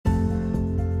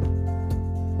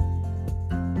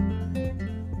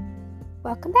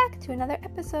Welcome back to another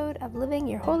episode of Living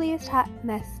Your Holiest Hot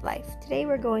Mess Life. Today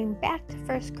we're going back to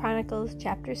 1 Chronicles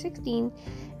chapter 16,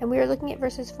 and we are looking at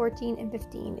verses 14 and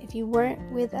 15. If you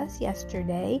weren't with us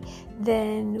yesterday,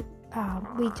 then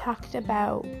we talked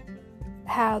about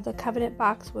how the covenant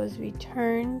box was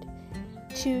returned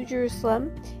to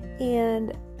Jerusalem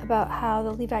and about how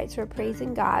the Levites were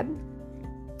praising God.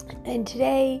 And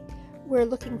today we're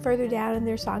looking further down in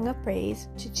their song of praise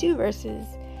to two verses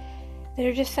that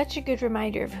are just such a good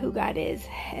reminder of who God is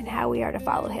and how we are to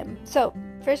follow him. So,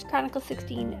 1 Chronicles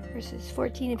 16, verses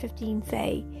 14 and 15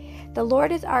 say, "The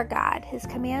Lord is our God. His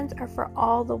commands are for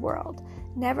all the world.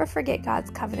 Never forget God's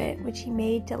covenant, which he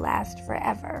made to last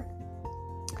forever."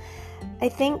 I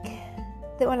think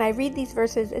that when I read these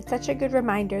verses, it's such a good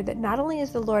reminder that not only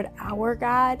is the Lord our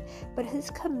God, but his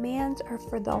commands are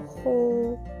for the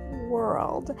whole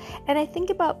world. And I think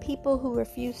about people who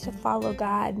refuse to follow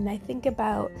God, and I think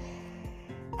about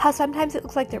how sometimes it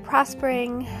looks like they're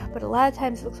prospering, but a lot of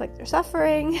times it looks like they're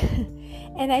suffering.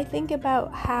 And I think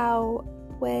about how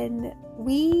when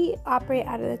we operate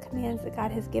out of the commands that God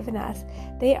has given us,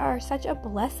 they are such a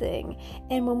blessing.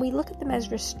 And when we look at them as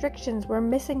restrictions, we're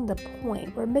missing the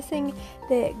point. We're missing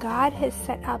that God has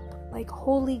set up like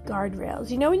holy guardrails.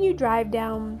 You know when you drive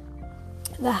down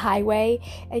the highway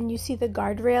and you see the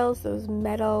guardrails, those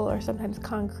metal or sometimes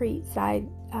concrete side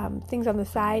things on the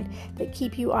side that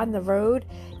keep you on the road?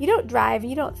 You don't drive and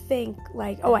you don't think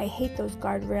like, oh, I hate those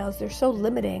guardrails, they're so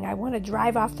limiting, I want to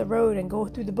drive off the road and go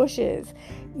through the bushes.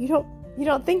 You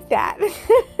don't think that.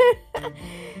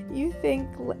 You think,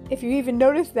 if you even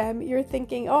notice them, you're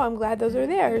thinking, oh, I'm glad those are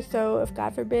there, so if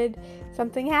God forbid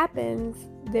something happens,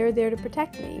 they're there to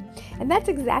protect me. And that's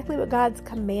exactly what God's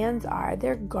commands are.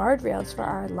 They're guardrails for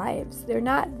our lives. They're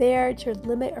not there to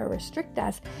limit or restrict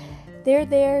us. They're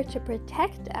there to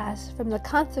protect us from the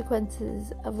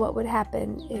consequences of what would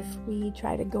happen if we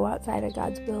try to go outside of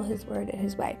God's will, his word, and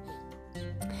his way.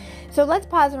 So let's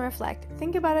pause and reflect.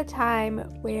 Think about a time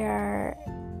where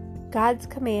God's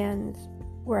commands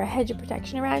were a hedge of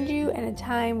protection around you and a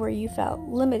time where you felt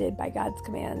limited by God's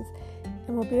commands.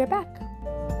 And we'll be right back.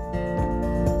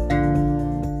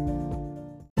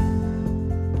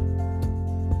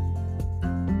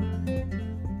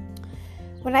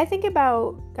 When I think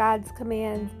about God's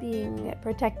commands being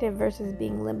protective versus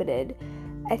being limited,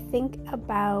 I think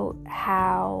about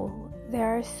how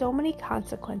there are so many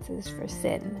consequences for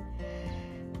sin.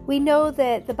 We know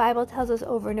that the Bible tells us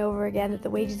over and over again that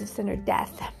the wages of sin are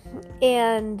death.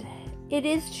 And it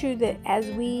is true that as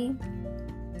we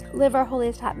live our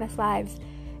holiest hot mess lives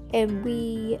and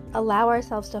we allow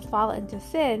ourselves to fall into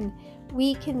sin,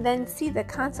 we can then see the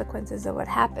consequences of what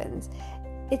happens.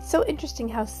 It's so interesting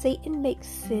how Satan makes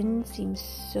sin seem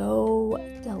so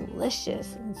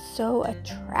delicious and so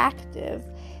attractive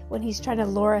when he's trying to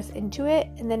lure us into it.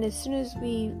 And then as soon as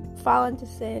we fall into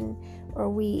sin or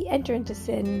we enter into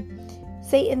sin,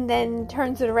 Satan then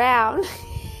turns it around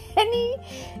and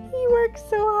he works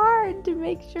so hard to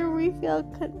make sure we feel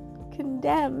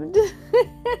condemned.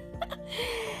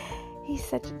 He's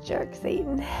such a jerk,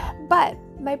 Satan. But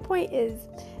my point is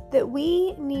that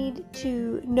we need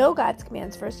to know God's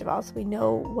commands, first of all, so we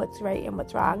know what's right and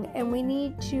what's wrong, and we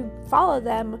need to follow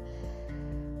them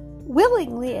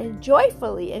willingly and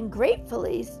joyfully and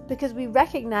gratefully because we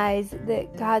recognize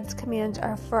that God's commands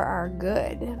are for our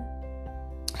good.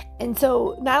 And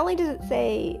so not only does it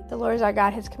say the Lord is our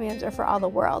God, his commands are for all the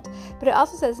world, but it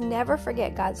also says never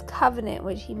forget God's covenant,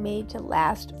 which he made to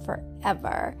last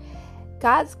forever.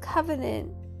 God's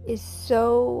covenant is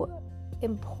so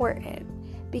important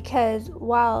because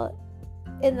while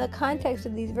in the context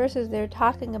of these verses, they're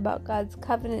talking about God's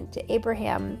covenant to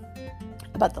Abraham,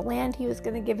 about the land he was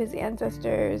going to give his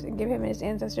ancestors and give him and his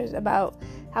ancestors, about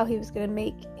how he was going to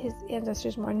make his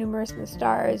ancestors more numerous than the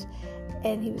stars,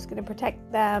 and he was going to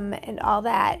protect them and all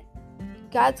that.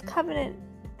 God's covenant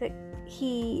that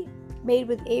he made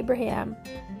with Abraham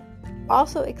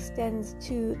also extends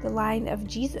to the line of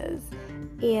Jesus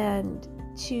and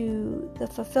to the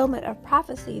fulfillment of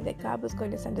prophecy that God was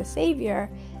going to send a Savior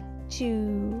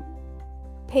to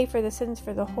pay for the sins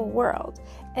for the whole world.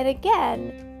 And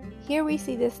again, here we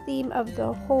see this theme of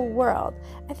the whole world.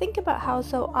 I think about how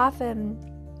so often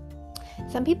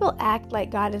some people act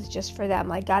like God is just for them,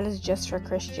 like God is just for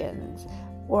Christians,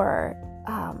 or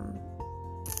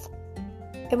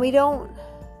and we don't,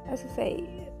 I was going to say,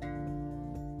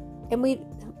 and we,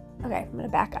 okay, I'm going to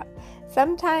back up.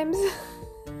 Sometimes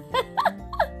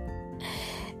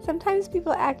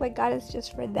people act like God is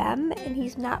just for them and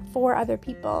he's not for other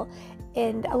people.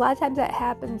 And a lot of times that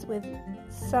happens with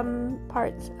some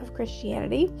parts of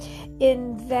Christianity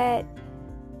in that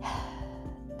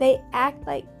they act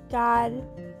like God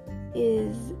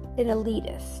is an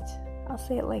elitist. I'll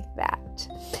say it like that.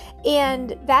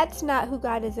 And that's not who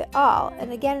God is at all.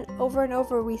 And again, over and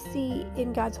over, we see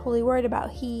in God's holy word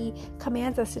about He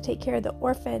commands us to take care of the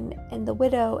orphan and the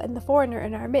widow and the foreigner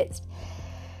in our midst.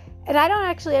 And I don't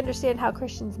actually understand how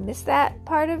Christians miss that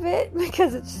part of it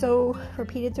because it's so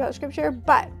repeated throughout Scripture.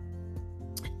 But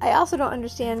I also don't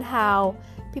understand how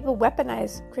people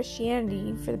weaponize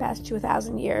Christianity for the past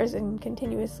 2,000 years and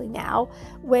continuously now,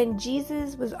 when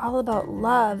Jesus was all about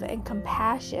love and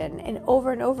compassion. And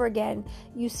over again,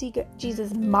 you see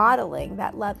Jesus modeling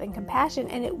that love and compassion.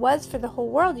 And it was for the whole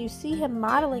world. You see Him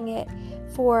modeling it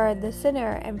for the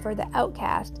sinner and for the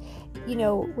outcast. You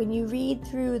know, when you read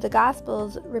through the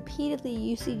Gospels, repeatedly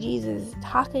you see Jesus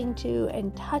talking to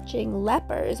and touching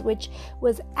lepers, which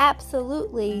was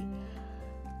absolutely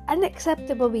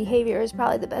unacceptable behavior is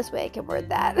probably the best way I can word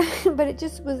that. But it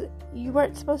just was, you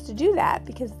weren't supposed to do that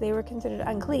because they were considered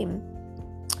unclean.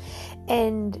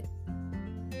 And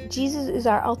Jesus is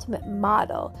our ultimate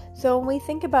model. So when we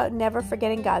think about never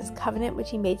forgetting God's covenant,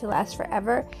 which He made to last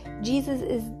forever, Jesus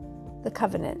is the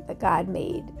covenant that God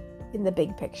made in the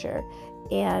big picture.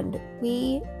 And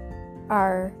we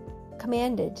are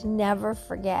commanded to never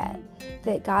forget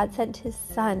that God sent His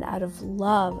Son out of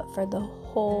love for the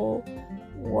whole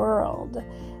world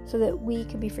so that we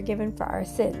could be forgiven for our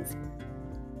sins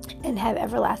and have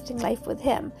everlasting life with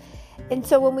Him. And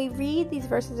so when we read these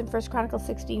verses in 1 Chronicles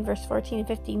 16, verse 14 and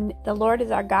 15, the Lord is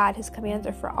our God, His commands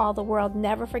are for all the world.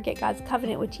 Never forget God's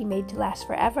covenant, which He made to last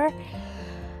forever.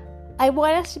 I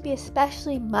want us to be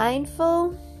especially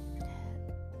mindful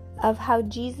of how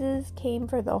Jesus came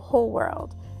for the whole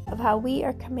world, of how we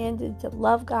are commanded to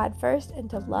love God first and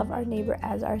to love our neighbor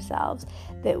as ourselves,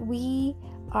 that we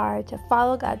are to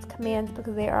follow God's commands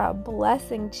because they are a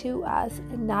blessing to us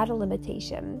and not a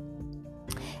limitation.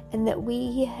 And that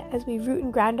we, as we root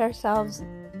and ground ourselves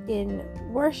in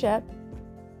worship,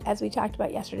 as we talked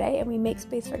about yesterday, and we make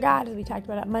space for God, as we talked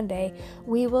about on Monday,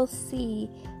 we will see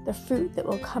the fruit that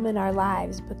will come in our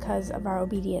lives because of our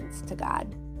obedience to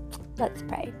God. Let's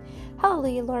pray.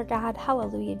 Hallelujah, Lord God.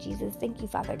 Hallelujah, Jesus. Thank you,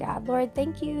 Father God. Lord,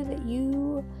 thank you that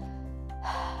you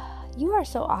are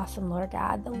so awesome, Lord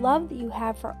God. The love that you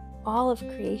have for all of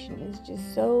creation is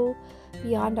just so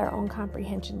beyond our own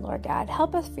comprehension, Lord God.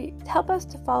 Help us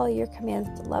to follow your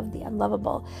commands to love the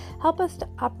unlovable. Help us to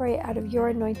operate out of your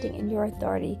anointing and your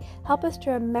authority. Help us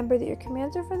to remember that your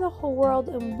commands are for the whole world,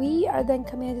 and we are then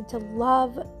commanded to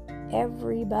love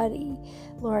everybody,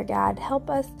 Lord God. Help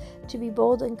us to be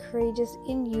bold and courageous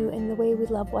in you in the way we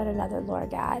love one another, Lord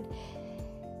God.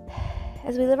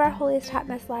 As we live our holiest hot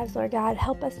mess lives, Lord God,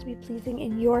 help us to be pleasing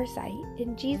in your sight.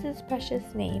 In Jesus' precious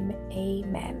name,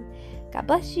 amen. God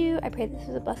bless you. I pray this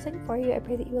was a blessing for you. I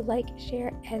pray that you will like,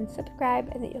 share, and subscribe,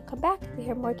 and that you'll come back to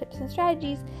hear more tips and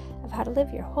strategies of how to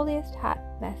live your holiest hot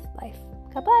mess life.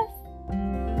 God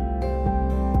bless.